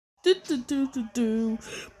Do do do do do.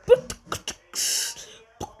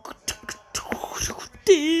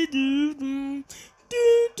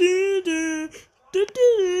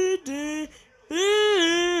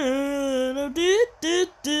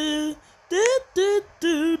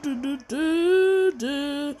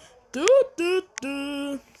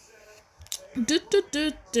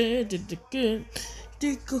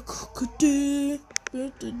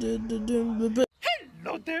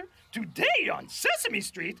 Hello there. Today on Sesame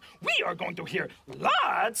Street, we are going to hear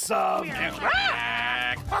lots of...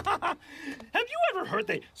 Have you ever heard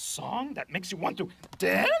a song that makes you want to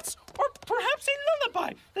dance? Or perhaps a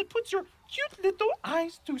lullaby that puts your cute little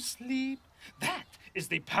eyes to sleep? That is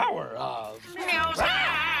the power of... music!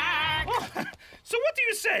 So what do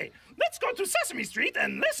you say? Let's go to Sesame Street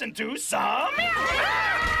and listen to some...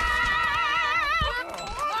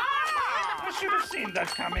 I should have seen that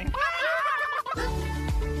coming.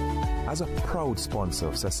 As a proud sponsor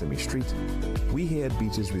of Sesame Street, we here at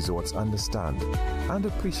Beaches Resorts understand and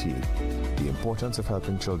appreciate the importance of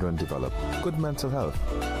helping children develop good mental health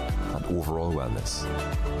and overall wellness.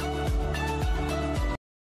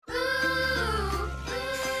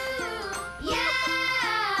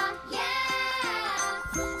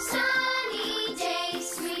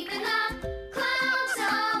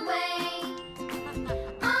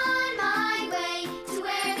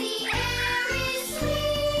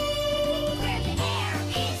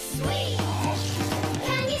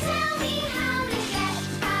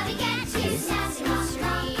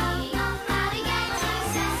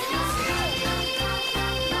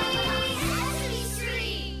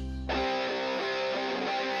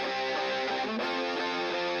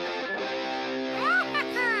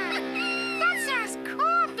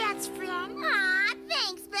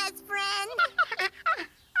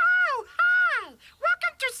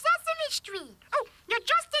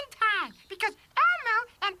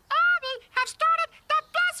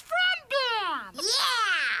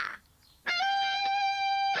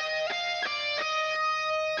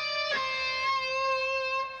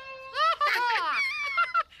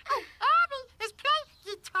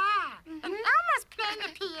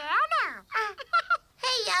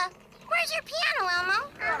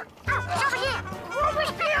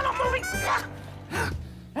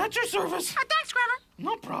 At your service. Thanks, Grover.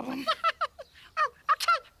 No problem.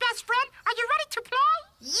 Okay, best friend. Are you ready to play?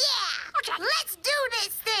 Yeah. Okay. Let's do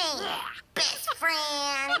this thing. Yeah. Best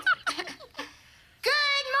friend.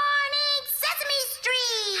 Good morning, Sesame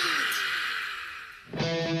Street.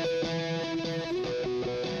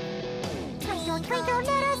 Twinkle, twinkle,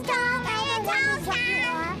 little star, I wonder what you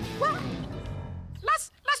are. Well,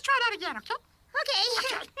 let's try that again, okay? Okay.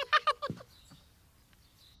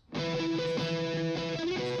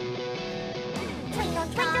 Twinkle,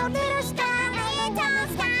 twinkle, little star, little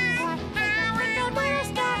star. Twinkle, little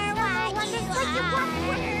star, I wonder what you are.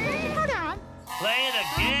 Hold on. Play it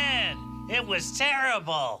again. It was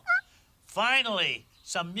terrible. Finally,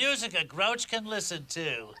 some music a grouch can listen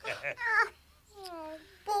to.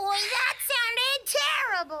 Boy, that sounded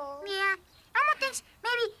terrible. Yeah, Elmo thinks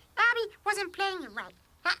maybe Abby wasn't playing it right.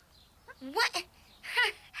 What?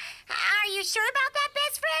 Are you sure about that,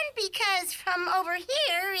 best friend? Because from over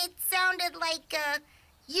here, it sounded like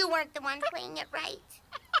you weren't the one playing it right.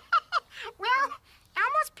 Well,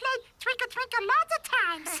 Elmo's played Twinkle Twinkle lots of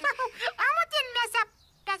times, so Elmo didn't mess up,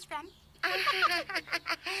 best friend.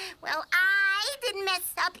 Well, I didn't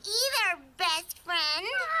mess up either, best friend.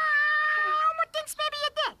 Elmo thinks maybe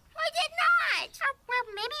you did. I did not. Well,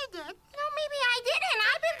 maybe you did. No, maybe I didn't.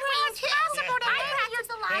 I've been playing too. I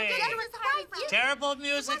practiced a lot. Hey. It was hard. Terrible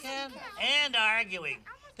music and arguing.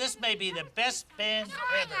 This may be the best band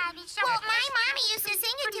ever. Well, my mommy used to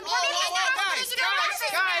sing it to me.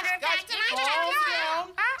 Guys, calm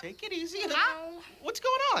down. Take it easy. What's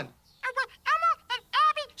going on? Well, Elmo and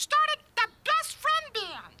Abby started the best friend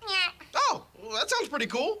band. Yeah. Oh, well, that sounds pretty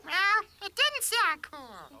cool. Well, it didn't sound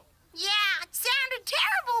cool. Yeah, it sounded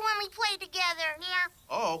terrible when we played together. Yeah.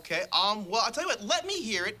 Oh, okay. Well, I'll tell you what. Let me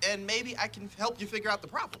hear it, and maybe I can help you figure out the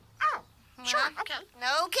problem. Oh, sure, okay.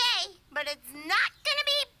 Okay, but it's not gonna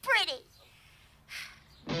be pretty.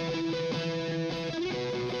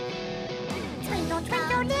 Twinkle,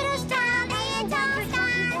 twinkle, little star, little star.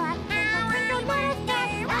 Twinkle, little star,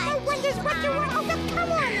 I wonder what you want. Oh,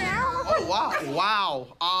 come on now. Oh,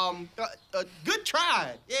 wow. Good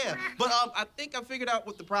try. Yeah, but I think I figured out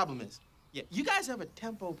what the problem is. Yeah, you guys have a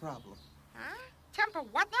tempo problem. Huh? Tempo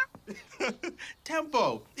what now?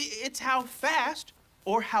 Tempo. It's how fast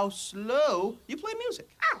or how slow you play music.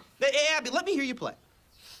 Oh. Hey, Abby, let me hear you play.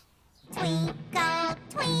 Twinkle,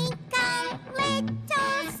 twinkle,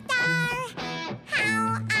 little star,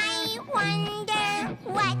 how I wonder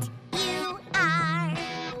what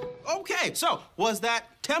Okay, so was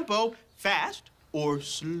that tempo fast or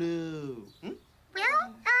slow? Well,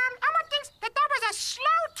 Elmo thinks that was a slow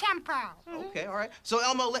tempo. Okay, all right. So,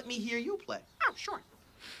 Elmo, let me hear you play. Oh, sure.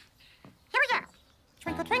 Here we go.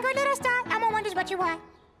 Twinkle, twinkle, little star, Elmo wonders what you are.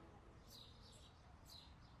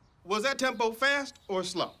 Was that tempo fast or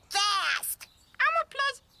slow? Fast. Elmo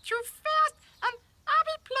plays too fast, and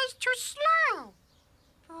Abby plays too slow.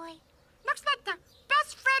 Boy. Looks like the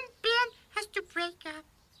best friend band has to break up.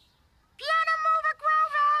 Piano mover,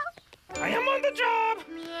 Grover! I am on the job.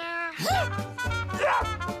 Yeah.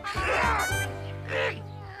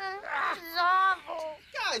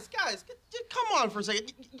 Guys, come on for a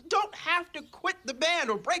second. You don't have to quit the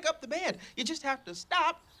band or break up the band. You just have to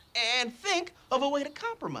stop and think of a way to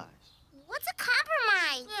compromise. What's a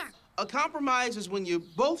compromise? Yeah. A compromise is when you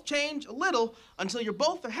both change a little until you're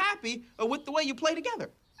both happy with the way you play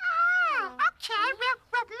together. Oh, okay.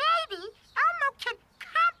 Well, maybe Elmo can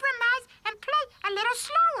compromise and play a little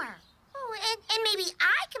slower. Oh, and maybe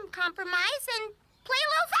I can compromise and play a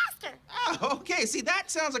little faster. Oh, okay. See,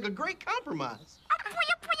 that sounds like a great compromise.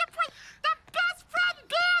 The best friend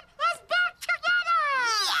band is back together!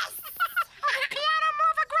 Yes! Piano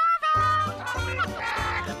mover, Grover!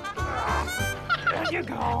 There you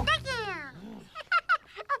go. Thank you.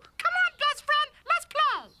 Oh, come on, best friend, let's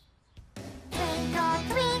play. Twinkle,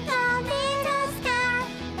 twinkle, little star,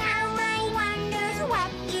 how I wonders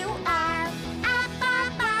what you are. Up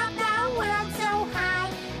above the world so high,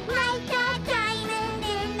 like a diamond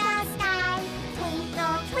in the sky.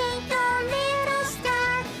 Twinkle, twinkle, little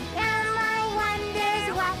star, how I wonders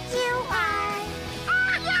what you are.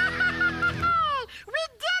 Oh, yeah! We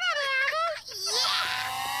did it, Abby!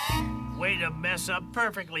 Yeah! Way to mess up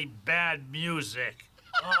perfectly bad music.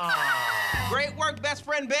 Oh. Great work, best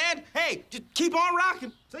friend band. Hey, just keep on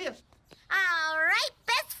rocking. See ya. All right,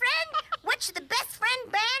 best friend, what should the best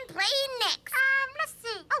friend band play next? Let's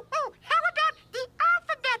see. Oh, how about the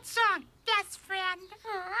alphabet song, best friend?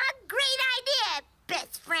 Great idea,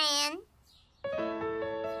 best friend.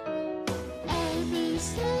 A, B,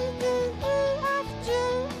 C, D, E, F, G,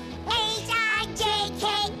 H, I, J, K,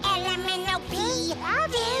 L, M, N, O, P, Q, R,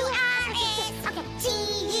 S, T,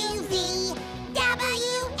 U, V,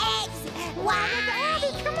 W, X, Y. Abby,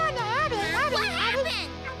 come on, Abby. What happened?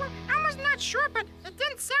 I was not sure, but it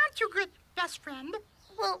didn't sound too good, best friend.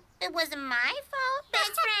 Well, it wasn't my fault,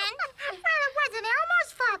 best friend. Well, it wasn't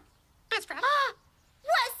Elmo's fault, best friend.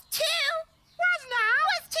 Was too. Was not.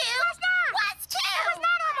 Was too. Was not. Was too. It was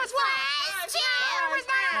not Elmo's fault. Was too. It was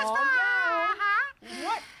not Elmo's Calm fault. down. Uh-huh.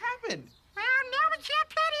 What happened? Well, now we can't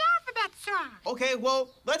play the alphabet song. Okay, well,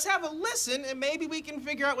 let's have a listen and maybe we can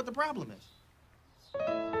figure out what the problem is.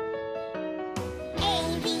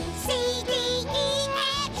 A, B, C, D, E,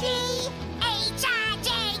 F, G, H, I, J,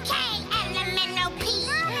 K, L, M, N, O, P, Q,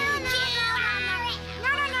 R, S.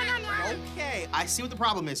 No. Okay, I see what the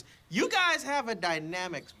problem is. You guys have a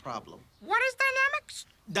dynamics problem. What is dynamics?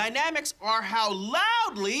 Dynamics are how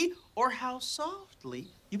loudly or how softly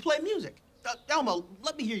you play music. Elmo,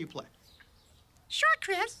 let me hear you play. Sure,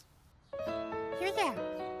 Chris. Here we go.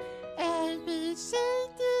 A, B, C,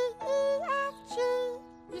 D, E, F, G.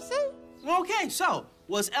 You see? Okay, so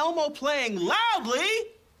was Elmo playing loudly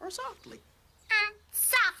or softly?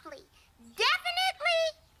 Softly. Definitely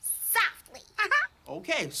softly.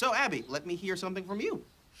 Okay, so Abby, let me hear something from you.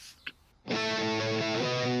 A,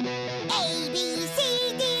 B,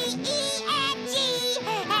 C, D, E, F, G, H,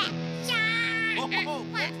 I.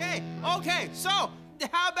 Oh, okay, so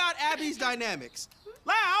how about Abby's dynamics?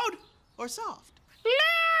 Loud or soft?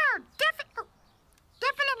 Loud.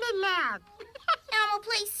 Definitely loud. Elmo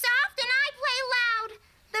plays soft and I play loud.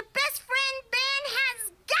 The best friend band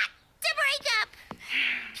has got to break up.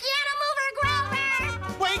 Piano mover,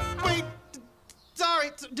 Grover. Wait. Sorry,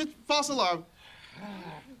 just false alarm.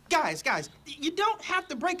 Guys, you don't have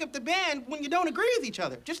to break up the band when you don't agree with each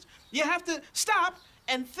other. You have to stop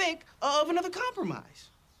and think of another compromise.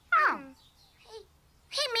 Oh.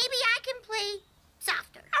 Hey, maybe I can play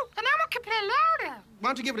softer. Oh, and Elmo can play louder. Why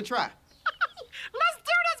don't you give it a try? Let's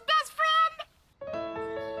do this, best friend.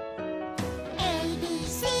 A, B,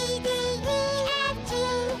 C, D, E, F, G,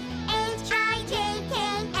 H, I, J, K,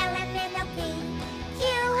 L, M, N, O, P, Q,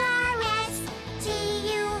 R, S, T,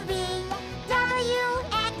 U, V, W,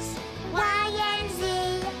 X, Y, and Z.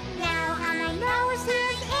 Now on my nose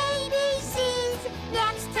is ABCs.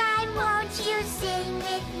 Next time, won't you sing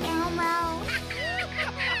with Elmo?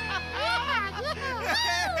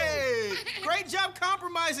 Hey! Great job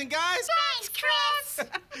compromising, guys! Thanks, Chris.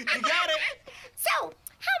 You got it. So,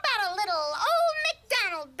 how about a little old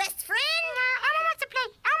MacDonald, best friend? Elmo wants to play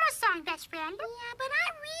Elmo's song, best friend. Yeah, but I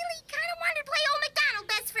really kind of wanted to play old MacDonald,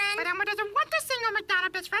 best friend. But Elmo doesn't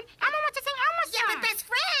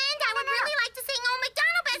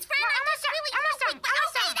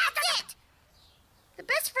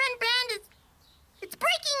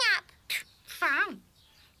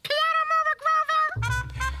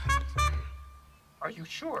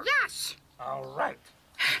sure? Yes. All right.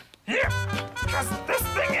 Here, because this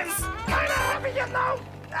thing is kind of heavy, you know.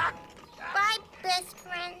 Bye, best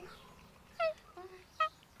friend.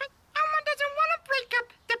 Elmo doesn't want to break up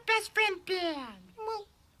the best friend band. Well,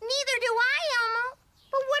 neither do I, Elmo.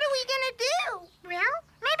 But what are we gonna do? Well,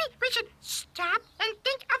 maybe we should stop and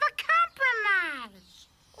think of a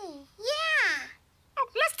compromise. Yeah. Oh,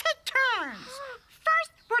 let's take turns.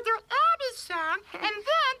 First, we'll do Abby's song, and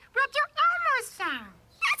then we'll do Elmo's song.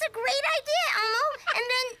 That's a great idea, Elmo. And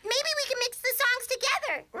then maybe we can mix the songs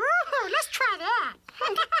together. Ooh, let's try that.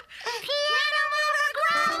 Piano will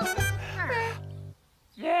grow.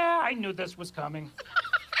 Yeah, I knew this was coming.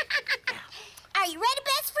 Are you ready,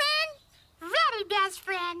 best friend? Ready, best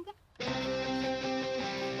friend.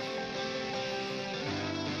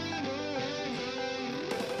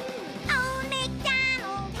 Old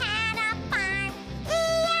MacDonald had a farm,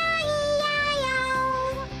 E-I-E-I-O.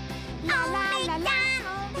 Old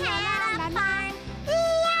MacDonald had a farm,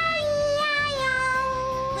 E-I-E-I-O.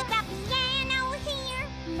 With a piano here,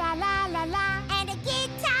 La la la la. and a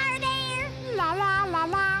guitar there. La la la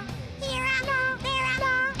la. Here I'm, there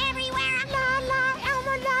I'm, everywhere I'm. La la.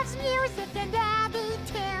 Elmo loves music and Abby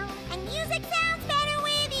too. And music sounds better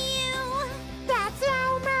with you. That's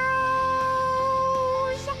Elmo's.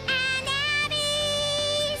 And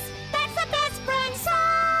Abby's. That's the best friend song.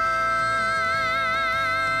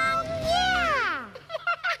 Yeah.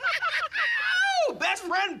 Oh, best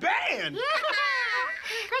friend band!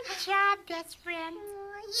 Good job, best friend.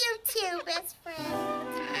 You too, best friend.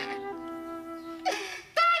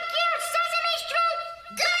 Thank you, Sesame Street.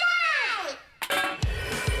 Goodbye.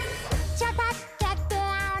 Jump up, get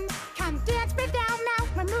down. Come dance with Elmo.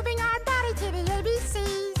 We're moving our body to the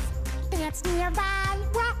ABCs. Dance nearby.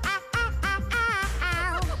 Wow.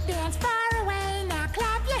 Dance far away. Now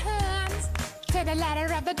clap your hands. To the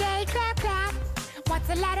letter of the day. Clap, clap. What's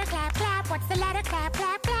the letter? Clap, clap. What's the letter? Clap,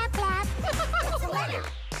 clap, clap, clap. What's the letter?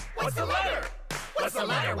 What's the letter? What's the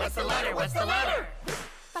letter? What's the letter? What's the letter?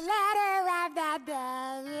 The letter of the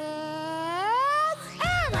day is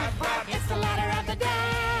M. It's the letter of the day.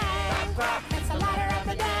 It's the letter of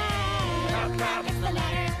the day. It's the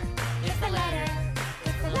letter. It's the letter.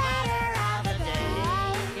 It's the letter of the day.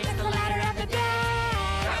 It's the letter of the day.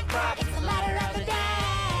 It's the letter of the day.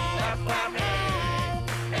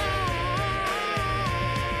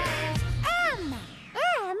 M.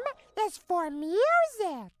 M is for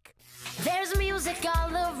music. There's music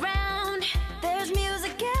all around. There's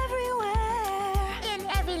music everywhere. In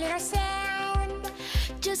every little sound.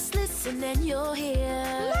 Just listen and you'll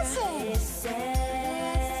hear. Listen. Listen.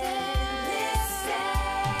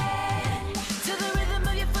 To the rhythm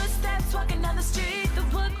of your footsteps walking down the street. The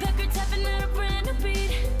woodpecker tapping at a brand new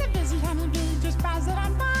beat. The busy honeybee just buzzing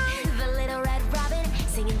on by. The little red robin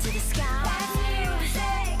singing to the sky. That's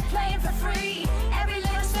music playing for free. Every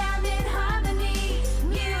little sound in harmony.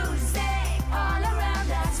 Music all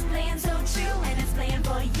around us, playing so true, and it's playing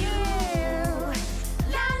for you.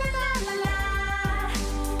 La la la la la,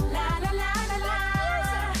 la la la la la,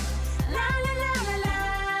 la la la la la.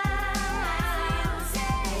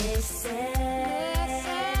 Listen,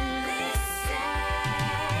 listen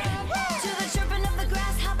to the chirping of the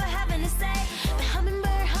grasshopper having to say. The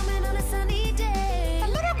hummingbird humming on a sunny day. The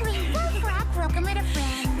little green bullfrog broken with a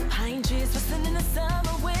friend. Pine trees whistling in the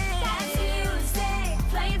summer wind. That's music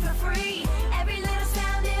playing for free. Every little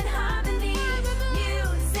sound in harmony.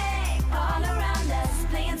 Music all around us,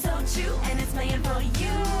 playing so true, and it's playing for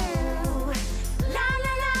you. La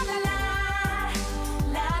la la la la,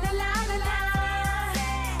 la la la la la,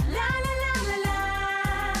 la la la la la.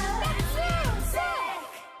 That's music.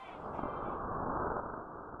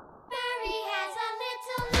 Mary has a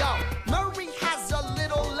little. Yo, Murray has a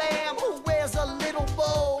little lamb who wears a little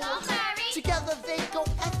bow. Murray. Together they go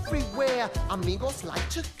everywhere. Amigos like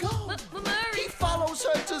to go. He follows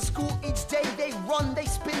her to school each day. They run, they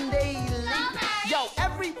spin, they leap. Yo,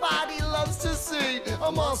 everybody loves to see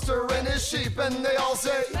a monster and his sheep, and they all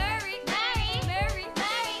say, Murray, Murray, Murray,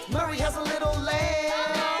 Murray. Murray has a little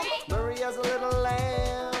lamb. Murray has a little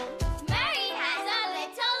lamb. Murray has a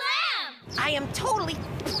little lamb. I am totally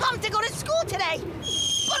pumped to go to school today.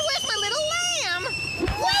 But where's my little lamb?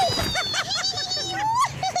 Whoa!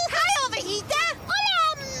 Hi, Ovejita. Hola,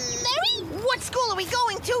 Mary. What school are we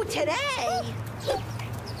going to today?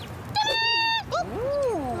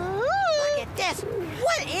 Ooh, look at this.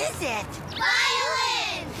 What is it?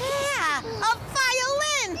 Violin. Yeah, a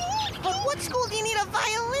violin. But what school do you need a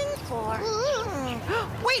violin for?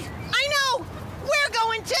 Wait, I know. We're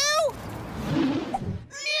going to music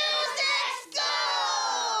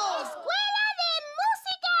school. Escuela de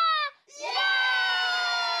música.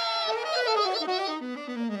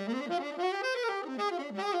 Yeah!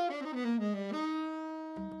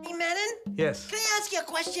 Yes, Can I ask you a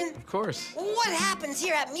question? of course. What happens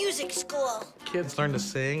here at music school? Kids learn to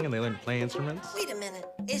sing and they learn to play instruments. Wait a minute.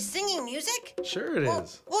 Is singing music? Sure it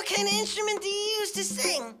is. What kind of instrument do you use to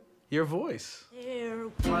sing? Your voice. There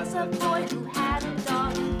was a boy who had a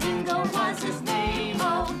dog. Bingo was his name.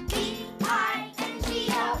 Oh,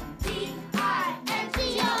 B-I-N-G-O.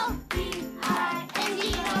 B-I-N-G-O.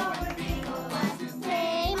 B-I-N-G-O. Bingo was his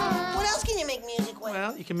name. What else can you make music with?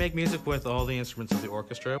 Well, you can make music with all the instruments of the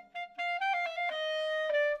orchestra.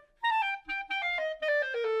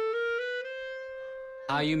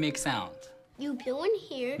 How you make sound? You blow in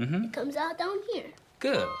here, it comes out down here.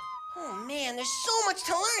 Good. Oh, man, there's so much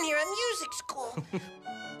to learn here at music school.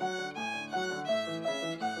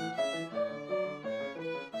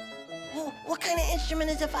 What kind of instrument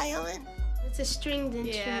is a violin? It's a stringed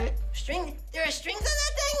instrument. String? There are strings on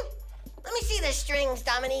that thing? Let me see the strings,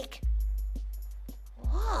 Dominique.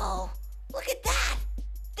 Whoa, look at that.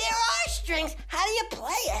 There are strings. How do you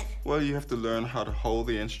play it? Well, you have to learn how to hold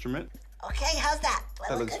the instrument. Okay, how's that? Do I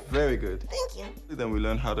That look looks good? very good. Thank you. Then we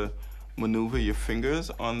learn how to maneuver your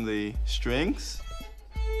fingers on the strings.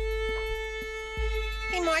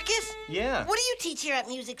 Hey, Marcus. Yeah. What do you teach here at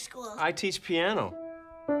music school? I teach piano.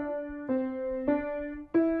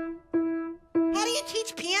 How do you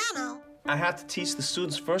teach piano? I have to teach the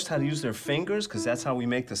students first how to use their fingers, because that's how we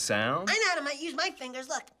make the sound. I know how to use my fingers.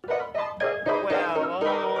 Look.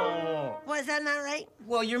 Well, What, is that not right?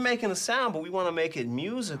 well, you're making a sound, but we want to make it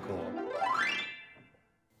musical.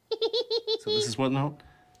 So this is what note?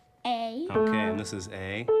 A. Okay, and this is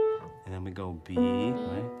A. And then we go B,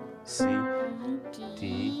 right? C,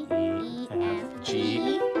 D, E, F,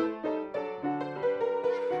 G.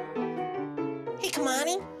 Hey,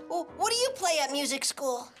 Kamani. Well, what do you play at music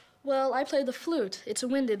school? Well, I play the flute. It's a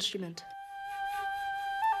wind instrument.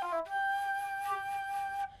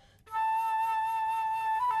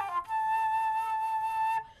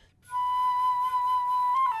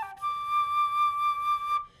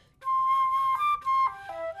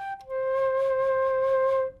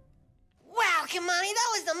 Wow, Kamani, that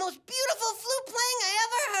was the most beautiful flute playing I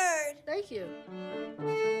ever heard. Thank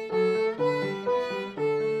you.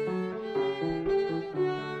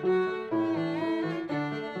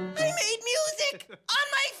 I made music on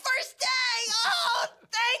my first day. Oh,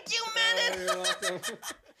 thank you, Menon.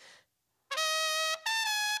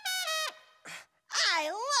 I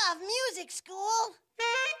love music school.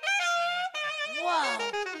 Whoa,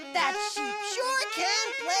 that sheep sure can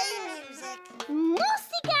play music.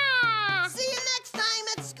 Música! See you next time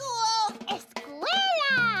at school.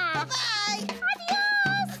 Escuela! Bye.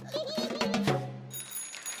 Adios!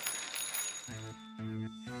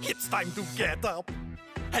 It's time to get up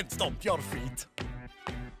and stomp your feet.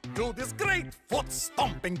 Do this great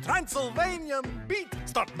foot-stomping Transylvanian beat.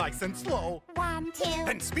 Start nice and slow, 1, 2.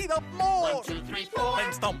 then speed up more. 1, 2, 3, 4.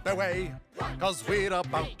 Then stomp away, 'cause we're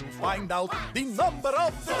about to find out the number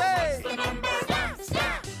of the day. What's the number? Stamp,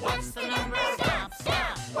 stamp. What's the number? Stamp,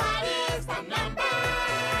 stamp. What is the number?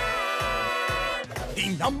 The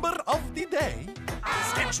number of the day,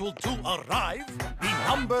 scheduled to arrive. The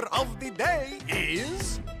number of the day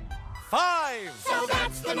is 5. So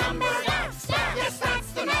that's the number. Stamp, stamp. Yes,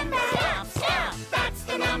 that's the number. Stamp, stamp. That's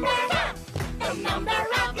the number. The number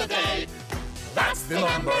of the day. That's the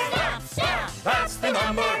number. Stamp, stamp. That's the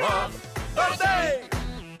number of the day.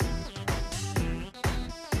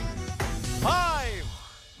 5.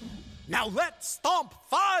 Now let's stomp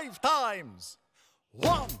 5 times.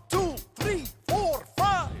 1, 2, 3, 4,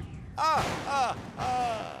 5. Ah, ah,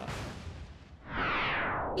 ah.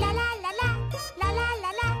 La la la la, la la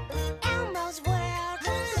la la, Elmo's world.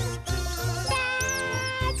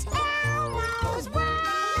 That's Elmo's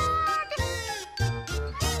world.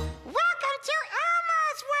 Welcome to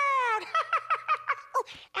Elmo's world. Oh,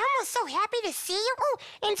 Elmo's so happy to see you. Oh,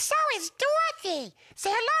 and so is Dorothy. Say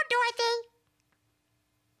hello, Dorothy.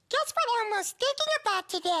 Guess what Elmo's thinking about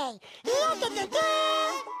today?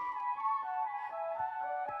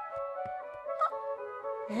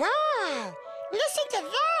 Wow, listen to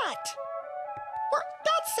that. What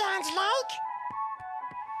that sounds like.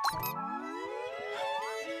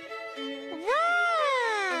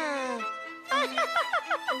 Wow.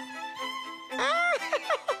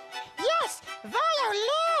 Yes,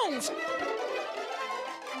 violins.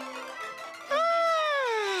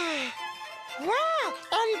 Wow,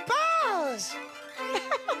 and bows.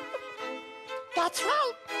 That's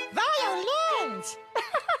right, violins.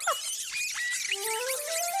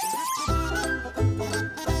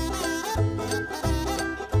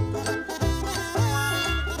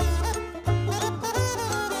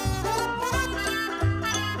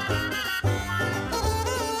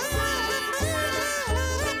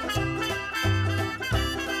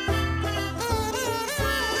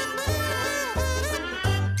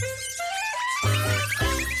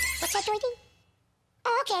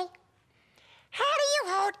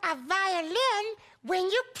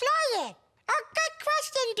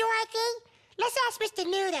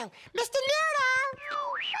 Noodle. Mr. Noodle!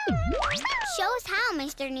 Show us how,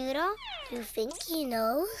 Mr. Noodle. You think he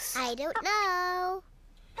knows? I don't know.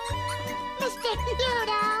 Mr.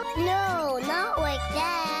 Noodle! No, not like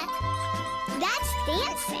that. That's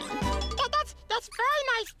dancing. That's very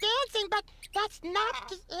nice dancing, but that's not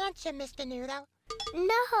the answer, Mr. Noodle.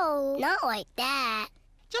 No, not like that.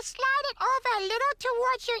 Just slide it over a little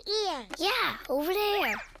towards your ear. Yeah, over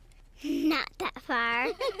there. Not that far.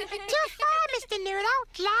 Too far, Mr. Noodle.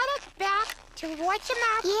 Slide it back towards your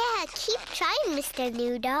mouth. Yeah, keep trying, Mr.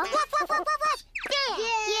 Noodle. Woof. There.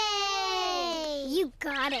 Yay! You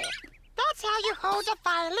got it. That's how you hold the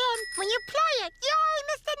violin when you play it. Yay,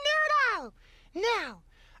 Mr. Noodle! Now,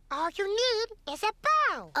 all you need is a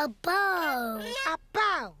bow. A bow. A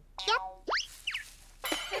bow. Yep.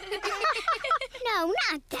 No,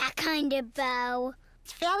 not that kind of bow.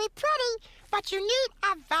 It's very pretty, but you need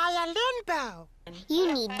a violin bow.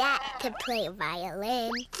 You need that to play a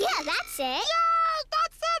violin. Yeah, that's it. Yay,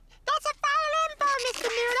 that's it. That's a violin bow, Mr.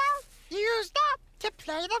 Noodle. Use that to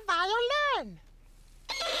play the violin.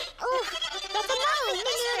 Oh, that's enough, Mr.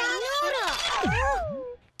 Noodle.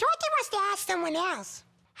 Dorothy wants to ask someone else.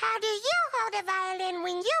 How do you hold a violin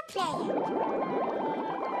when you play it?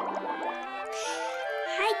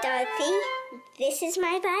 Hi, Dorothy. This is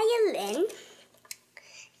my violin.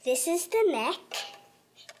 This is the neck.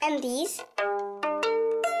 And these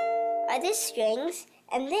are the strings.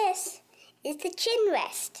 And this is the chin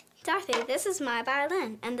rest. Dorothy, this is my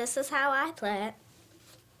violin. And this is how I play it.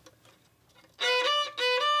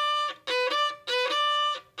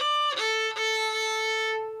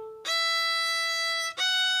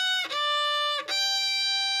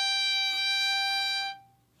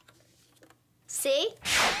 See?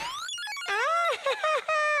 Oh!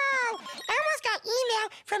 Elmo's got email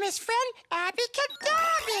from his friend Abby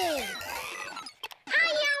Kadabi. Hi,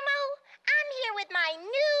 Elmo. I'm here with my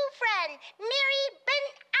new friend, Mary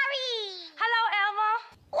Ben-Ari. Hello, Elmo.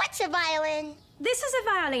 What's a violin? This is a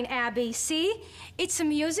violin, Abby. See? It's a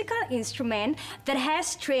musical instrument that has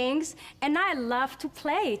strings, and I love to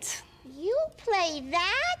play it. You play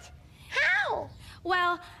that? How?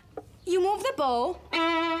 Well, you move the bow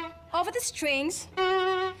over the strings,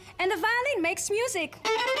 and the violin makes music.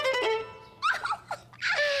 That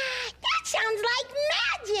sounds like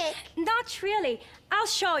magic. Not really. I'll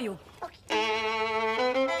show you.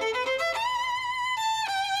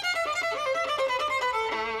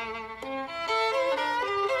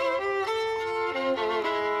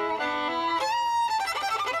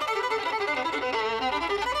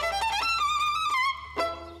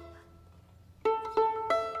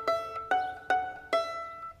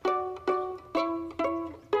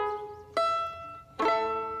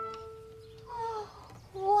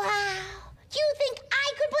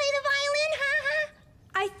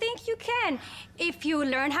 If you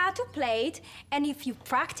learn how to play it and if you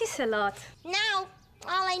practice a lot. Now,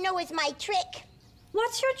 all I know is my trick.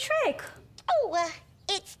 What's your trick? Oh,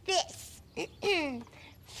 it's this. Frumpkin,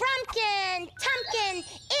 Tumpkin,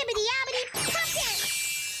 Ibbity-Abbity, Pumpkin.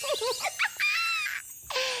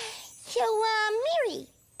 So, Mary,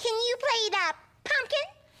 can you play the pumpkin?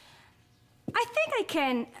 I think I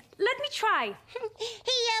can. Let me try.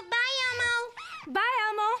 Here, bye, Elmo. Bye,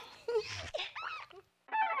 Elmo.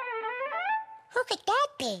 Who could that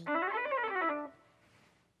be?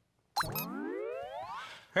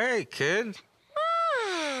 Hey, kid.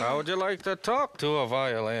 How would you like to talk to a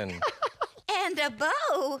violin? And a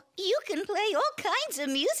bow. You can play all kinds of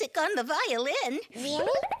music on the violin.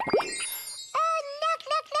 Really? Oh, look.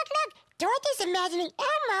 Dorothy's imagining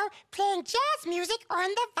Elmo playing jazz music on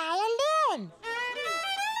the violin.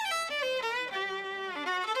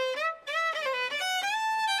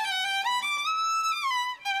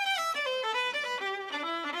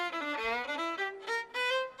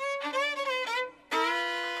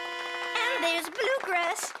 There's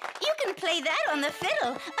bluegrass. You can play that on the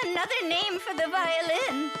fiddle, another name for the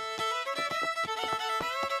violin.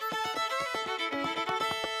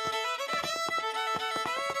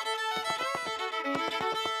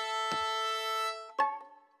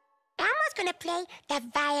 Elmo's gonna play the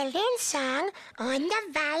violin song on the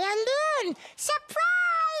violin.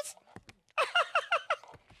 Surprise!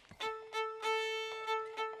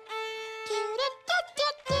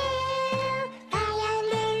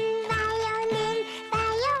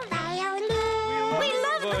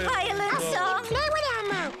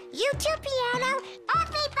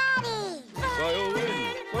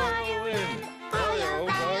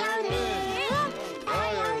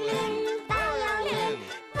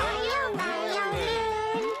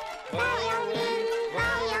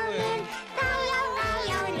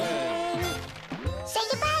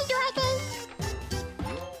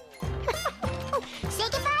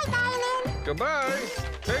 Goodbye.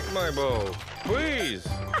 Take my bow, please.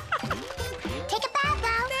 Take a bow,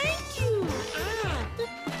 bow. Thank you.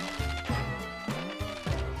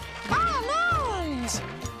 Violins!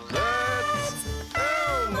 That's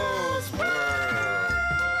Elmo's world.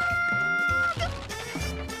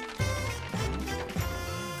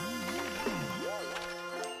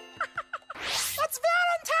 It's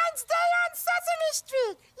Valentine's Day on Sesame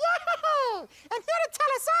Street! Yay! And here to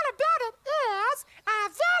tell us all about it is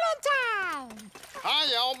Valentine! Hi,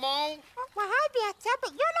 Elmo. Well, hi, Bathtub,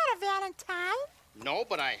 but you're not a Valentine. No,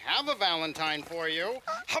 but I have a Valentine for you.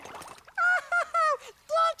 Thank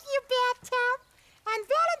you, Bathtub. On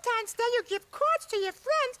Valentine's Day, you give cards to your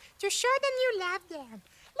friends to show them you love them.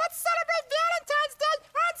 Let's celebrate Valentine's Day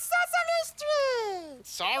on Sesame Street!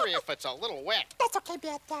 Sorry if it's a little wet. That's okay,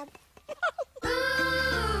 Bathtub.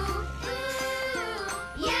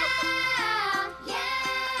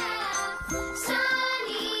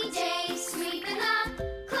 Sunny day, sweeping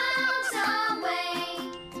the clouds away.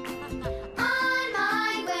 On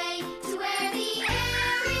my way to where the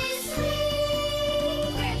air is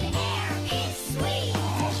sweet. Where the air is sweet.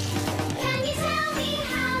 Can you tell me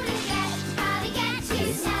how to get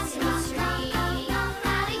to Sesame Street?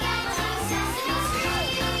 How to get to Sesame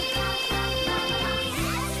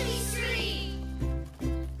Street?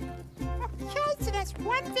 Okay, so that's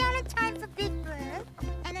one Valentine for Big Bird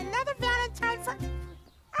and another Valentine for...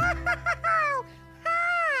 Oh,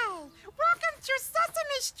 hi! Welcome to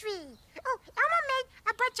Sesame Street. Oh, Elmo made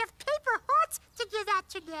a bunch of paper hearts to give out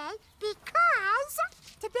today because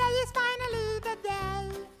today is finally the day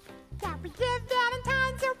that we give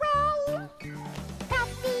Valentines away.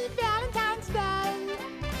 Happy Valentine's Day.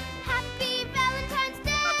 Happy Valentine's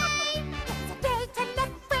Day! It's a day to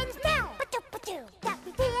let friends know that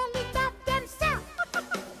we really love them so.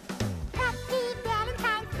 Happy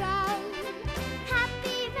Valentine's Day.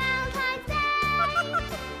 Happy Valentine's Day!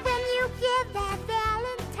 When you give that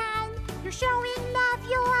Valentine, you're showing love,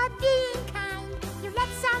 you're being kind. You let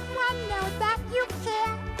someone know that you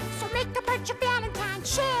care. So make a bunch of Valentines.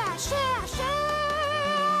 Share, share,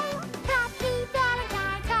 share. Happy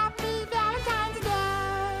Valentine's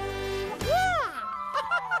Day. Yeah!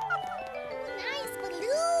 Nice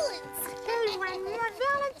balloons. Hey, one more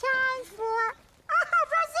Valentine for... Oh,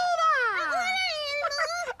 Rosita!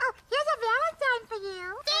 Oh, here's a Valentine for you.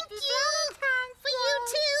 Thank Happy you. Valentine's For Day. you,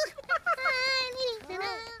 too.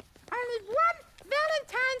 Only one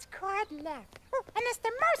Valentine's card left. Oh, and it's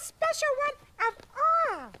the most special one of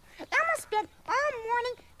all. Elmo spent all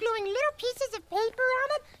morning gluing little pieces of paper on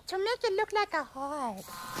it to make it look like a heart.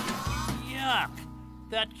 Yuck.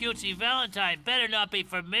 That cutesy Valentine better not be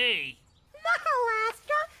for me. No,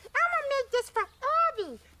 Oscar. Elmo made this for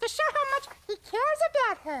Abby to show how much he cares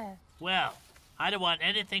about her. Well, I don't want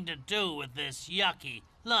anything to do with this yucky,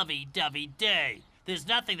 lovey-dovey day. There's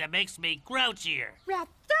nothing that makes me grouchier. Well,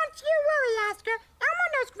 don't you worry, Oscar. Elmo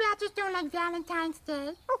knows grouches don't like Valentine's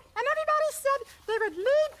Day. Oh, and everybody said they would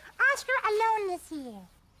leave Oscar alone this year.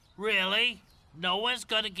 Really? No one's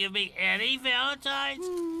gonna give me any Valentines?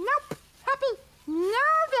 Nope. Happy no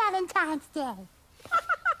Valentine's Day.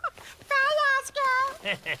 Bye,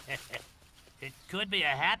 Oscar. It could be a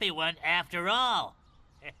happy one after all.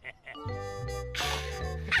 And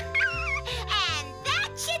that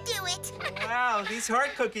should do it. Wow, these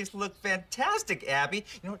heart cookies look fantastic, Abby.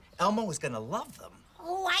 You know what? Elmo is gonna love them.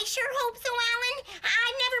 Oh, I sure hope so, Alan.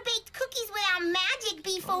 I've never baked cookies without magic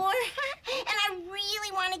before. And I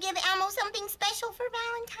really want to give Elmo something special for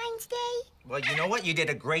Valentine's Day. Well, you know what? You did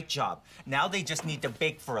a great job. Now they just need to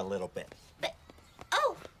bake for a little bit.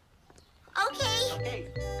 Oh, okay.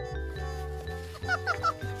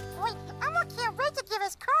 Wait, Elmo can't wait to give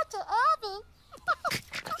his card to Abby.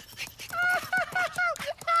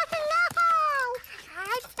 Hello.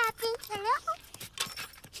 Hi, Puppy. Hello.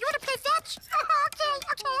 You want to play fetch? Oh, okay.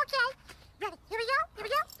 Ready? Here we go.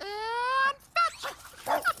 And fetch.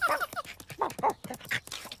 Come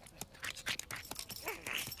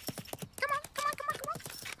on.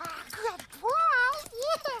 Good boy.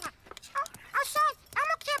 Yeah. Oh, sorry.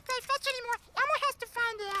 Elmo can't play fetch anymore. Elmo has to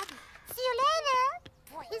find Abby. See you later.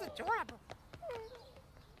 Boy, he's adorable.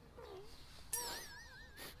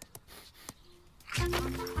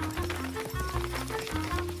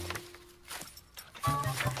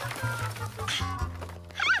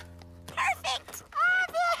 Perfect.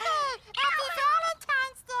 Abby! Happy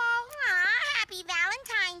Valentine's Day. Happy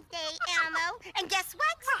Valentine's Day, Elmo. And guess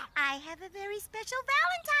what? I have a very special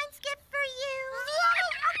Valentine's gift for you.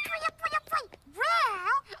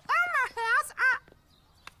 Well, Elmo has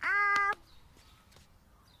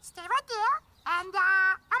stay right there, and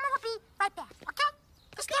Elmo will be right back, okay?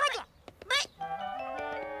 Just stay right there. But...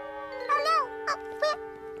 Oh, no,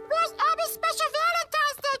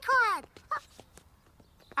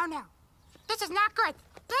 no. This is not good.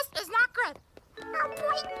 This is not good. Oh,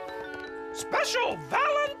 boy. Special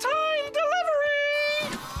Valentine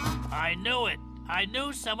delivery! I knew it. I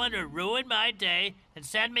knew someone would ruin my day and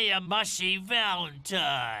send me a mushy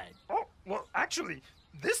Valentine. Oh, well, actually,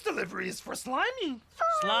 this delivery is for Slimy.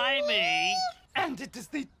 Slimy? And it is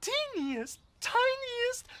the teeniest,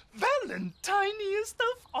 tiniest, Valentiniest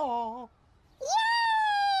of all. Yay!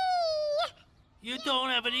 You don't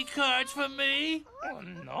have any cards for me? Oh,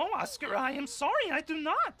 no, Oscar, I am sorry, I do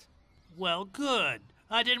not. Well, good.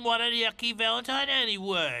 I didn't want a yucky Valentine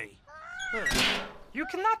anyway. You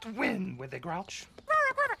cannot win with a grouch.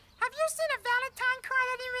 Grover, have you seen a Valentine card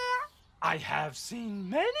anywhere? I have seen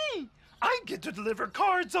many. I get to deliver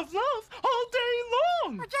cards of love all day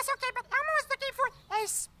long. Oh, yes, okay, but Elmo is looking for a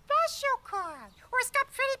special card. Or it's got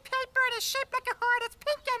pretty paper and it's shaped like a heart. It's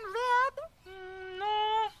pink and red.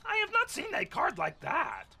 No, I have not seen a card like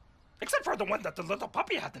that. Except for the one that the little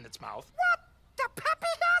puppy had in its mouth. What? The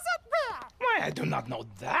puppy has it? Where? Why, I do not know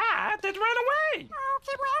that. It ran away.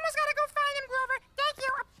 Okay, well, Elmo's gotta go find him, Grover. Thank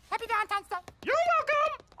you. Happy Valentine's Day. You're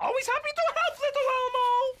welcome. Always happy to help, little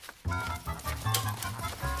Elmo.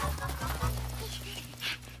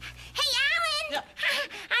 Hey, Alan! Yeah.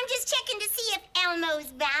 I'm just checking to see if Elmo's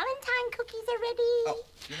Valentine cookies are ready. Oh,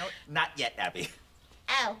 you know what? Not yet, Abby.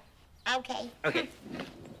 Oh, okay. Okay.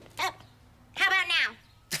 How about now?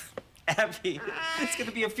 Abby, it's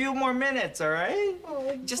gonna be a few more minutes, all right?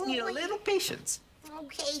 Oh, Just need a little patience.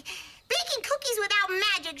 Okay. Baking cookies without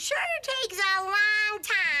magic sure takes a long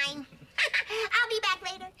time. I'll be back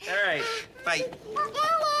later. All right, bye. Oh, Alan!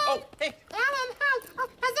 Oh, hey. Alan, hi. Oh,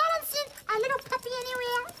 has Alan seen a little puppy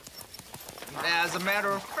anywhere? As a matter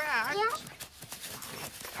of fact. Yeah?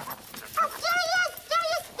 Oh, there he is! There he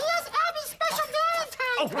is! He has Abby's special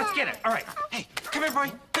Valentine Oh, let's get it. All right. Hey, come here,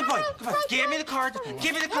 boy. Good boy. Come on. Give me the card.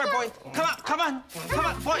 Give me the card, boy. Come on. Come on. Come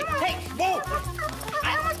on, boy. Hey, whoa.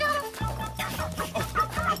 I almost got him. Come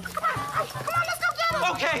on, let's go get him.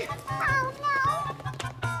 Okay. Oh, no.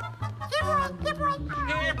 Here, boy.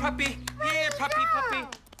 Here, puppy. Here, puppy, puppy.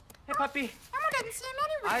 Hey, puppy. Elmo doesn't see him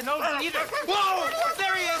anywhere. I know either. Whoa!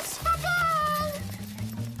 There he is.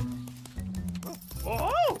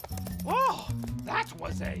 Oh! Oh! That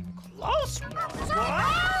was a close one.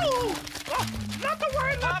 Whoa! Oh, not the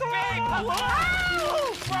word, not the word!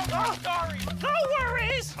 Oh, sorry. No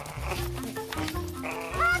worries.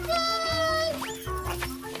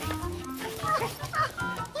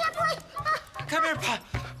 Yeah, boy. Come here, Pop.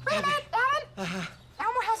 Wait a minute, Alan.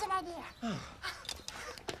 Elmo has an idea.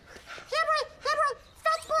 Here, boy.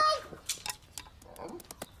 Fetch, boy.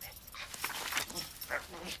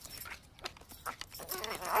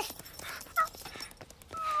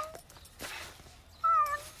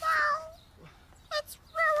 It's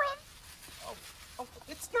ruined. Oh,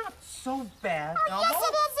 it's not so bad, Oh, Elmo. yes,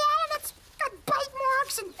 it is, Alan. It's got bite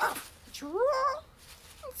marks and it's raw.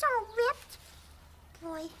 It's all ripped.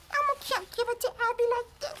 Boy, Elmo can't give it to Abby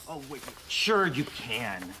like this. Oh, wait. Sure you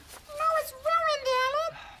can. No, it's ruined,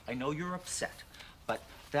 Alan. I know you're upset, but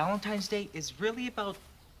Valentine's Day is really about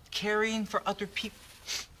caring for other people.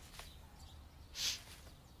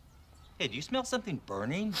 Hey, do you smell something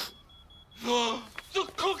burning? The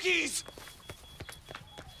cookies!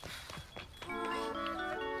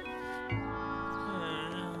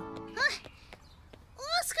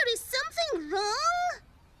 Oscar, is something wrong?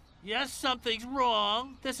 Yes, something's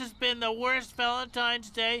wrong. This has been the worst Valentine's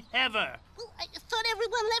Day ever. Well, I thought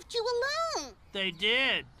everyone left you alone. They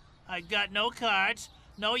did. I got no cards,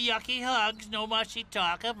 no yucky hugs, no mushy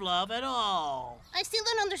talk of love at all. I still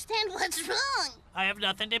don't understand what's wrong. I have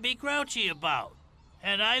nothing to be grouchy about.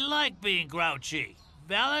 And I like being grouchy.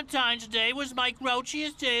 Valentine's Day was my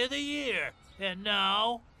grouchiest day of the year. And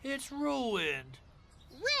now it's ruined.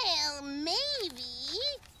 Well, maybe.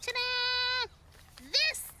 Ta-da!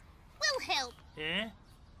 This will help. Eh?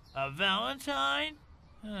 A Valentine?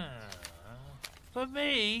 For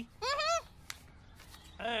me? Mm-hmm.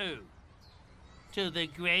 Oh. To the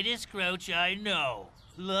greatest grouch I know.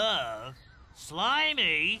 Love.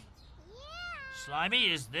 Slimy? Yeah.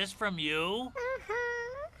 Slimy, is this from you?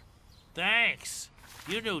 Mm-hmm. Thanks.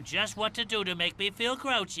 You knew just what to do to make me feel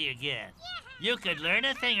grouchy again. You could learn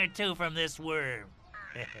a thing or two from this worm.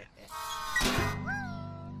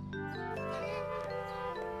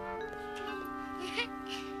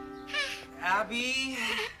 Abby,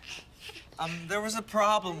 there was a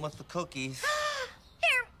problem with the cookies.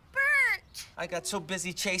 They're burnt. I got so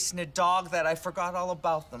busy chasing a dog that I forgot all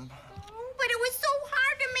about them. But it was so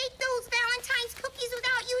hard to make those Valentine's cookies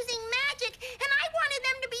without using magic, and I wanted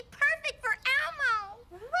them to be perfect for Elmo.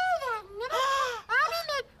 Wait a minute. Abby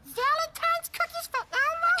made Valentine's cookies for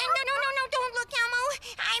Elmo? No, don't look, Elmo.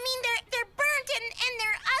 I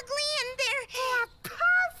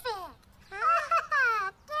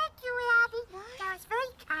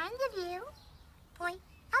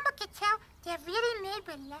They're really made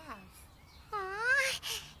with love. Aw,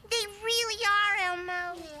 they really are,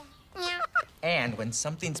 Elmo. Yeah. And when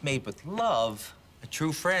something's made with love, a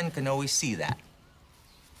true friend can always see that.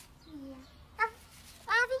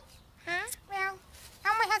 Abby? Huh? Well,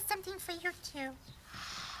 Elmo has something for you, too.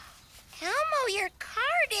 Elmo, your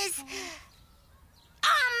card is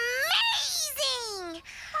amazing!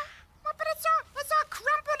 But it's all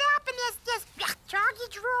crumpled up and there's doggy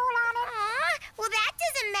drool on it. Well, that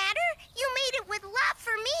doesn't matter. You made it with love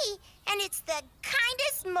for me, and it's the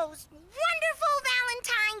kindest, most wonderful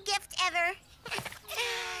Valentine gift ever.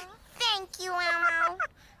 Thank you, Elmo.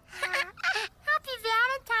 Happy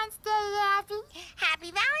Valentine's Day, Abby.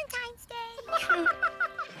 Happy Valentine's Day.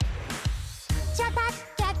 Jump up,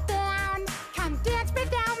 get down, come dance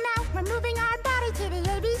with Elmo. We're moving our body to the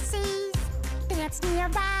ABCs. Dance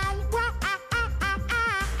nearby, wow.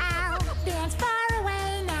 Dance far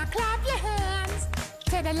away, now clap your hands.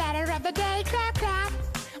 To the letter of the day, clap, clap.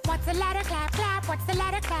 What's the letter? Clap, clap. What's the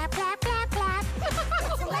letter? Clap, clap, clap, clap.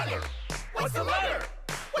 What's the letter? What's the letter?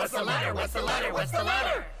 What's the letter? What's the letter? What's the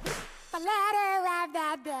letter? The letter of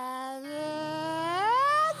the day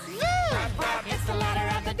is U. It's the letter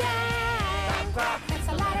of the day. It's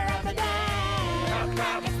the letter of the day.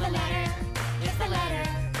 It's the letter. It's the letter.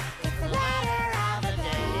 It's the letter of the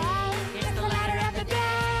day. It's the letter of the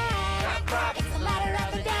day. It's the letter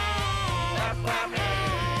of the day.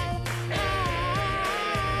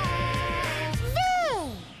 V.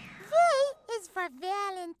 V is for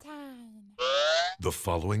Valentine. The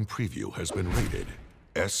following preview has been rated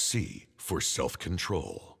SC for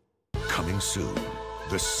self-control. Coming soon,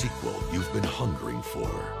 the sequel you've been hungering for.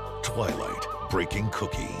 Twilight Breaking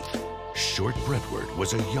Cookie. Short Breadward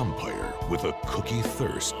was a yumpire with a cookie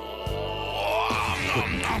thirst he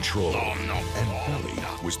couldn't control. And Belly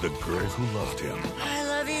was the girl who loved him. I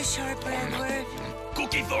love you, Short Breadward.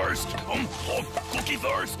 Cookie thirst! Cookie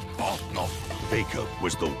thirst! Oh, no. Bake-Up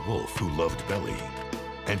was the wolf who loved Belly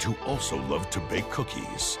and who also loved to bake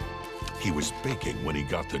cookies. He was baking when he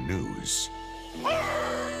got the news.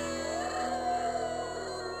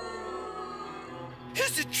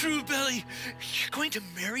 Is it true, Belly? You're going to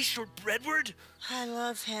marry Short Breadward? I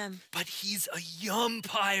love him. But he's a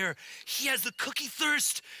yumpire. He has the cookie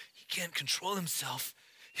thirst. He can't control himself.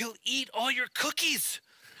 He'll eat all your cookies.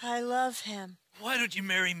 I love him. Why don't you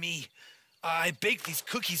marry me? I baked these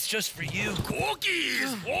cookies just for you.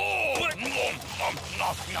 Cookies! Whoa!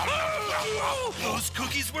 Those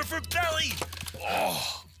cookies were for Belly.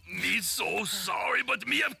 Oh, me so sorry, but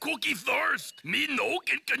me have cookie thirst. Me no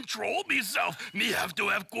can control myself. Me have to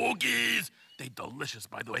have cookies. They delicious,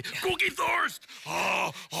 by the way. Cookie thirst!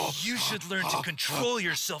 You should learn to control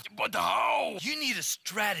yourself. But how? You need a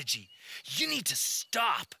strategy. You need to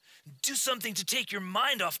stop. Do something to take your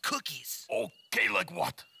mind off cookies. Okay, like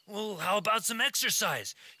what? Well, how about some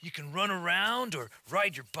exercise? You can run around or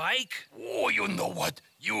ride your bike. Oh, you know what?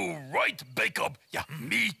 You right, Bake-Up. Yeah,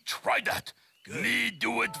 me try that. Good. Me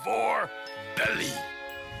do it for Belly.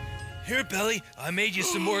 Here, Belly, I made you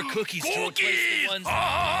some more cookies to replace the ones...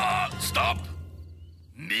 Stop!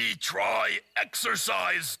 Me try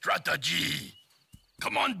exercise strategy.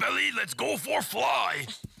 Come on, Belly, let's go for fly.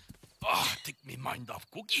 Take me mind off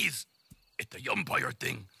cookies. It's a yumpire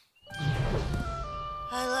thing.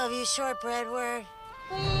 I love you, Short Breadward.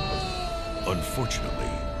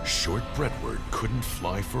 Unfortunately, Short Breadward couldn't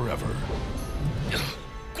fly forever.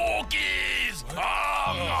 Cookies!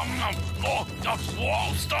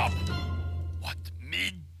 Stop! What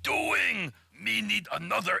me doing? Me need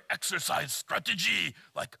another exercise strategy,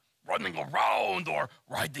 like running around or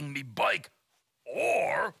riding me bike,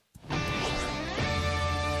 or...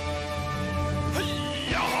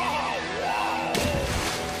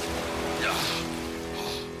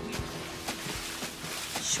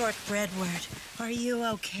 Short Breadward, are you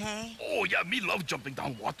okay? Oh, yeah, me love jumping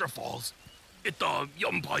down waterfalls. It's a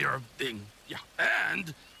yumpire thing, yeah.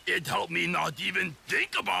 And it helped me not even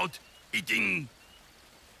think about eating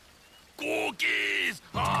cookies.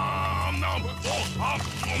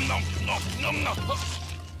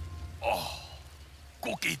 Oh,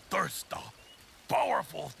 cookie thirst,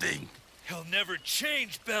 powerful thing. He'll never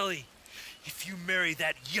change, Belly. If you marry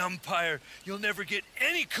that yumpire, you'll never get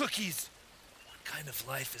any cookies. What kind of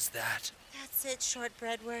life is that? That's it, Short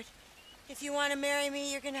Breadward. If you want to marry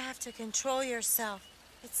me, you're gonna have to control yourself.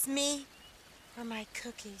 It's me or my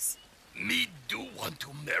cookies. Me do want to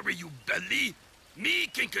marry you, Belly. Me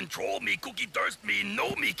can control me cookie thirst, me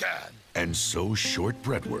know me can. And so Short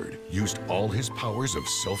Breadward used all his powers of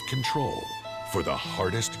self-control for the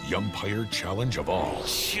hardest yumpire challenge of all.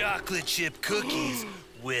 Chocolate chip cookies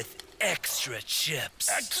with extra chips.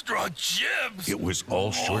 Extra chips? It was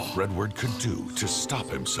all Shortbread Word could do to stop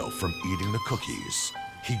himself from eating the cookies.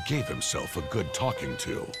 He gave himself a good talking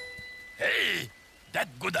to. Hey, that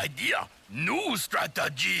good idea. New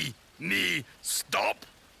strategy. Me stop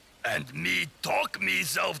and me talk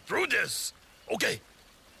myself through this. Okay,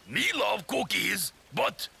 me love cookies,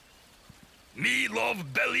 but me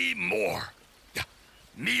love belly more. Yeah,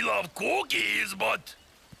 me love cookies, but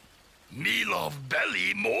me love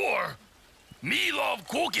belly more. Me love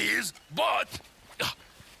cookies, but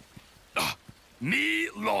me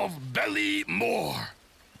love belly more.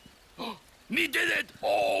 Me did it!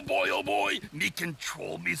 Oh boy, me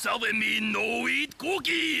control myself and me no eat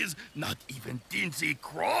cookies! Not even teensy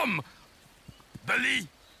crumb! Belly,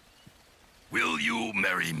 will you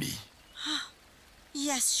marry me?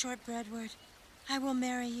 Yes, Shortbread Word. I will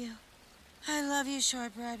marry you. I love you,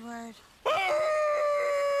 Shortbread Word.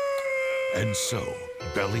 And so,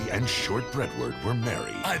 Belly and Shortbread Word were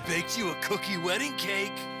married. I baked you a cookie wedding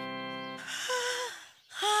cake.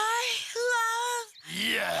 I love...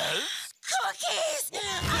 Yes? Cookies!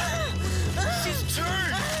 She's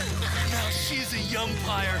turned! Now she's a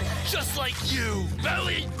umpire, just like you.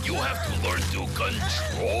 Belly, you have to learn to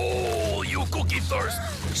control your cookie thirst.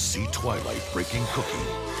 See Twilight Breaking Cookie,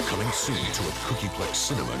 coming soon to a Cookieplex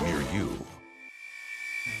cinema near you.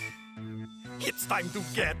 It's time to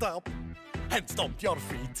get up and stomp your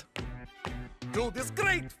feet. Do this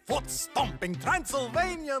great foot-stomping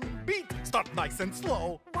Transylvanian beat. Start nice and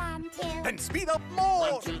slow. 1, 2. Then speed up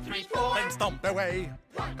more. 1, 2, 3, 4. Then stomp away.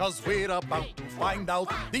 'Cause we're about to find out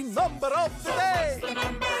the number of the day. What's the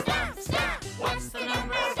number? Stomp, stomp. What's the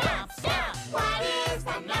number? Stomp, stomp. What is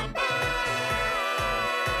the number?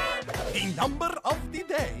 The number of the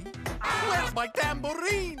day. Where's my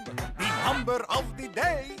tambourine? The number of the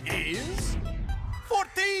day is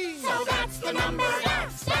 14. So that's the number.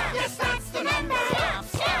 Stomp, stomp. Yes, that's the number. Stomp,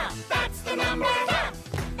 stomp. That's the number.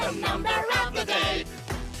 The number of the day.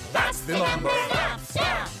 That's the number. Stomp,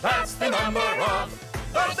 stomp. That's the number of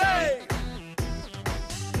the day.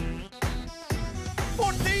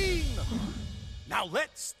 14. Now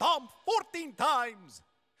let's stomp 14 times.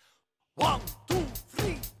 1, 2,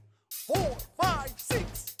 3, 4, 5,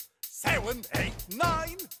 6, 7, 8,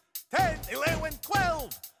 9, 10, 11,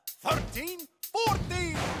 12, 13,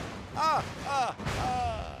 14.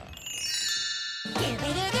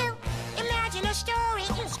 Do-be-do-do. Imagine a story.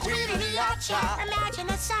 Squeedity-yacha. Imagine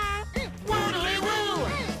a song. Woodly-woo.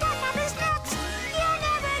 That number's next. You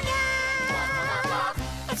never know.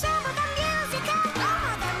 It's over the musical.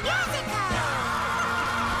 Over the musical.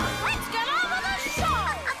 Let's get over the show.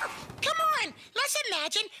 Come on. Let's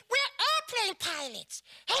imagine we're airplane pilots.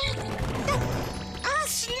 Oh,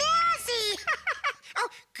 snazzy. Oh,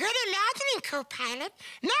 good imagining, co-pilot.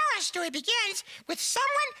 Now our story begins with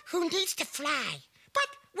someone who needs to fly. But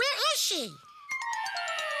where is she?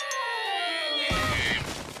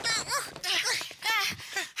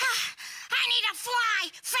 I need to fly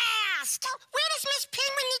fast. Where does Miss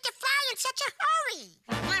Penguin need to fly in such a hurry?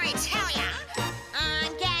 Let me tell ya.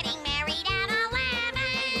 I'm getting married at 11.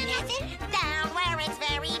 Down where it's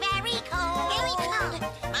very, very cold. Very cold.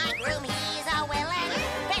 My groom, he's a willing.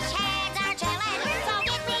 Fish heads are chilling. So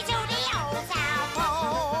get me to the old South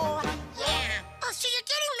Pole. Yeah. Oh, so you're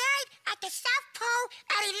getting married at the South Pole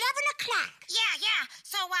at 11 o'clock? Yeah.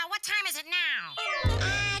 So, what time is it now?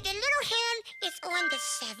 The little hen is on the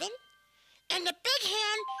 7, and the big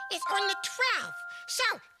hen is on the 12. So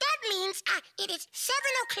that means it is 7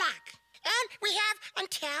 o'clock. And we have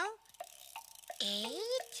until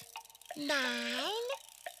 8, 9,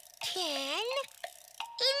 10,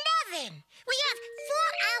 11. We have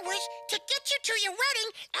 4 hours to get you to your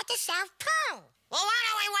wedding at the South Pole. Well, what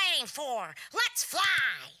are we waiting for? Let's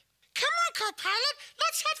fly. Come on, co-pilot.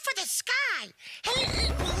 Let's head for the sky.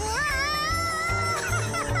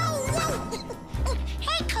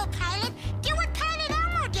 Hey, co-pilot, do what Pilot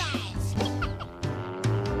Elmo does.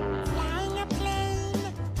 Flying a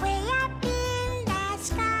plane way up in the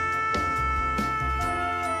sky.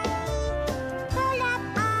 Pull up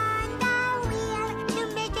on the wheel to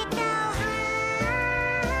make it go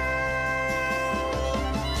high.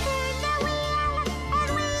 Turn the wheel and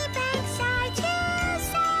we bang side to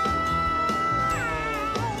side.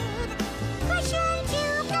 Push into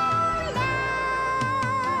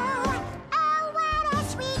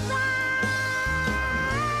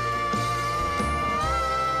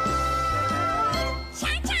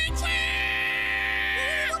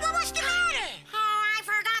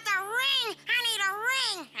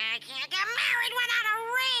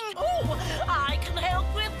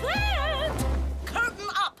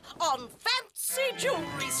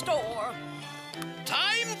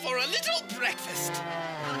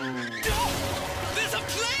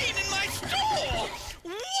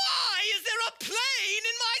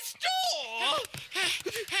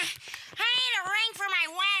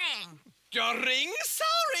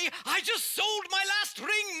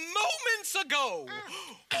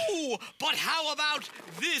Oh, but how about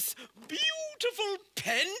this beautiful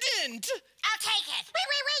pendant? I'll take it.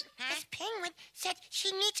 Wait. Miss Penguin said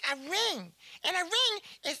she needs a ring. And a ring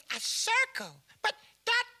is a circle. But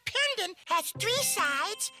that pendant has 3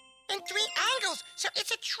 sides and 3 angles, so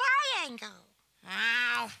it's a triangle.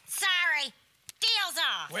 Oh, sorry. Deal's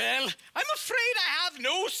off. Well, I'm afraid I have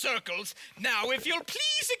no circles. Now, if you'll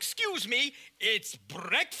please excuse me, it's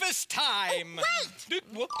breakfast time. Oh,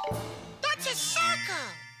 wait! That's a circle.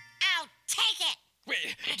 I'll take it.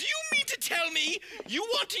 Wait, do you mean to tell me you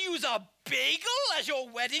want to use a bagel as your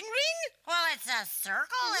wedding ring? Well, it's a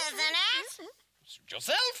circle, isn't it? Suit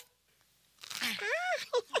yourself.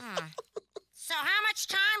 So how much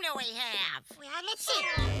time do we have? Well, let's see.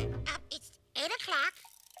 It's 8 o'clock,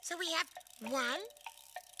 so we have 1,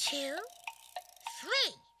 2, 3.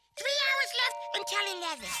 3 hours left until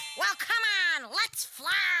 11. Well, come on, let's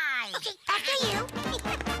fly. Okay, after you.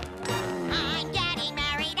 I'm getting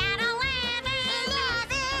married at 11.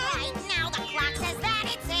 Right now the clock says that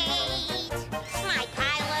it's 8. My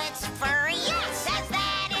pilot's furry says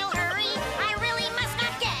that he'll hurry. I really must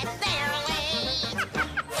not get there late.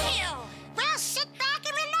 Phew. Well, sit back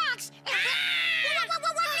and relax. What now?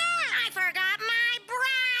 I forgot my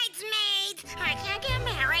bridesmaids. I can't get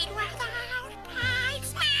married without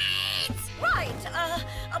bridesmaids. Right,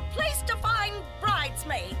 a place to find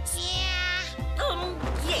bridesmaids. Yeah.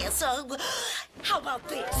 Yes, how about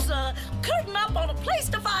this? Curtain up on a place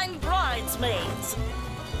to find bridesmaids.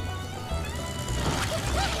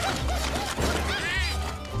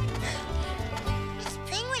 Miss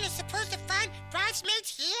Penguin is supposed to find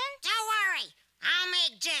bridesmaids here? Don't worry, I'll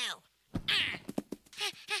make do.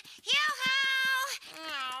 Yo-ho!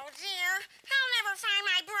 Oh, dear. I'll never find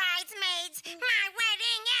my bridesmaids. My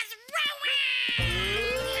wedding is ruined!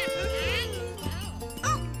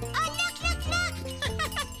 Look!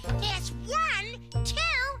 There's 1, 2,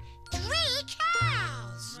 3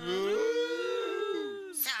 cows.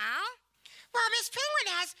 So? Well, Miss Penguin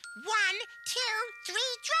has 1, 2, 3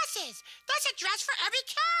 dresses. That's a dress for every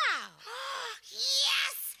cow.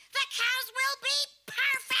 Yes! The cows will be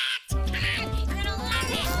perfect! You're gonna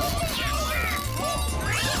love it!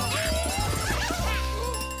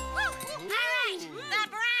 All right, the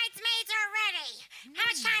bridesmaids are ready. How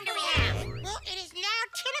much time do we have? Well, it is now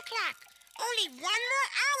 10 o'clock. Only 1 more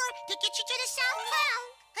hour to get you to the South Pole.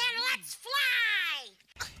 Then let's fly!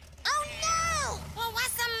 Oh, no! Well,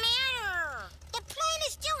 what's the matter? The plane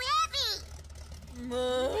is too heavy.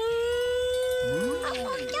 Oh,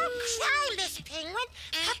 don't cry, Miss Penguin.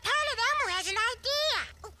 Pilot Elmo has an idea.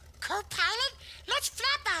 Co-pilot, let's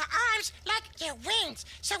flap our arms like they're wings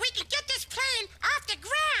so we can get this plane off the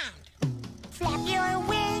ground. Flap your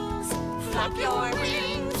wings, flap your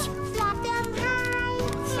wings, flap them high,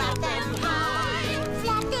 flap them high.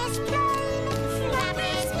 Flap this plane, flap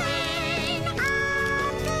this plane,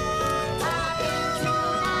 up into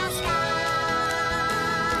the sky.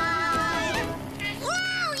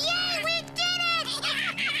 Whoa, yay, we did it!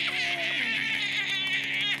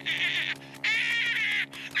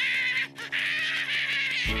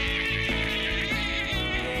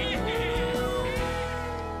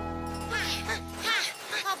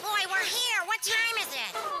 Oh, boy, we're here. What time is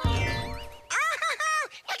it? Oh,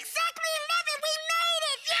 exactly 11. We made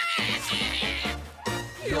it! Yes!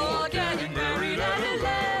 You're getting married at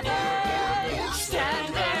 11.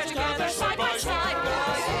 Stand there together side by side.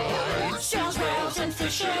 Shells, whales, and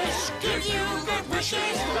fishes give you good wishes.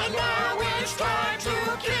 And now it's time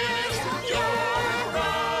to kiss your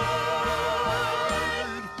bride.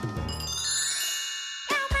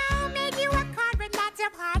 Elmo made you a card with lots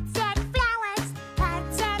of hearts and flowers.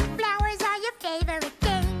 Hearts and flowers are your favorite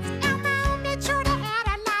things. Elmo made sure to add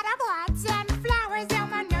a lot of hearts and flowers.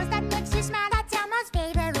 Elmo knows that makes you smile. That's Elmo's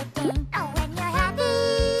favorite thing. Oh, when you're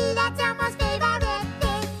happy, that's Elmo's favorite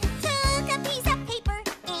thing. Took a piece of paper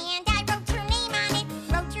and I wrote your name on it.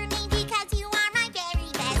 Wrote your name because you are my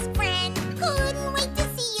very best friend. Couldn't wait to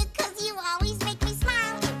see you 'cause you always make me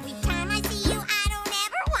smile.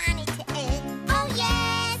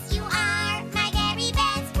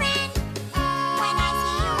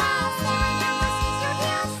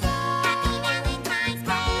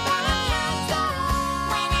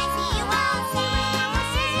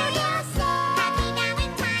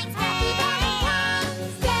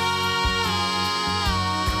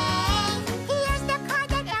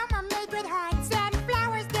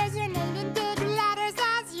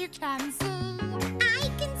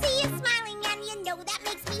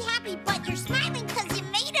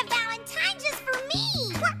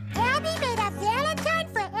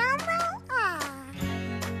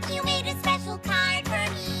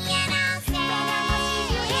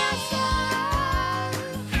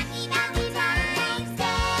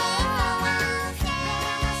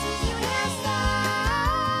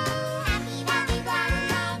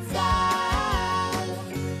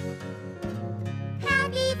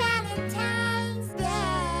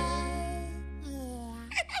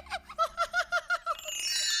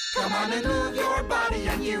 on and move your body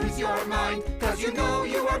and use your mind. Cause you know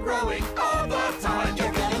you are growing all the time.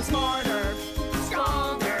 You're getting smarter,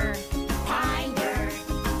 stronger, kinder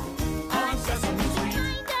on Sesame Street.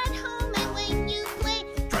 Kind at home and when you play.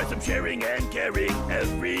 Try some sharing and caring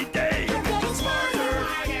every day.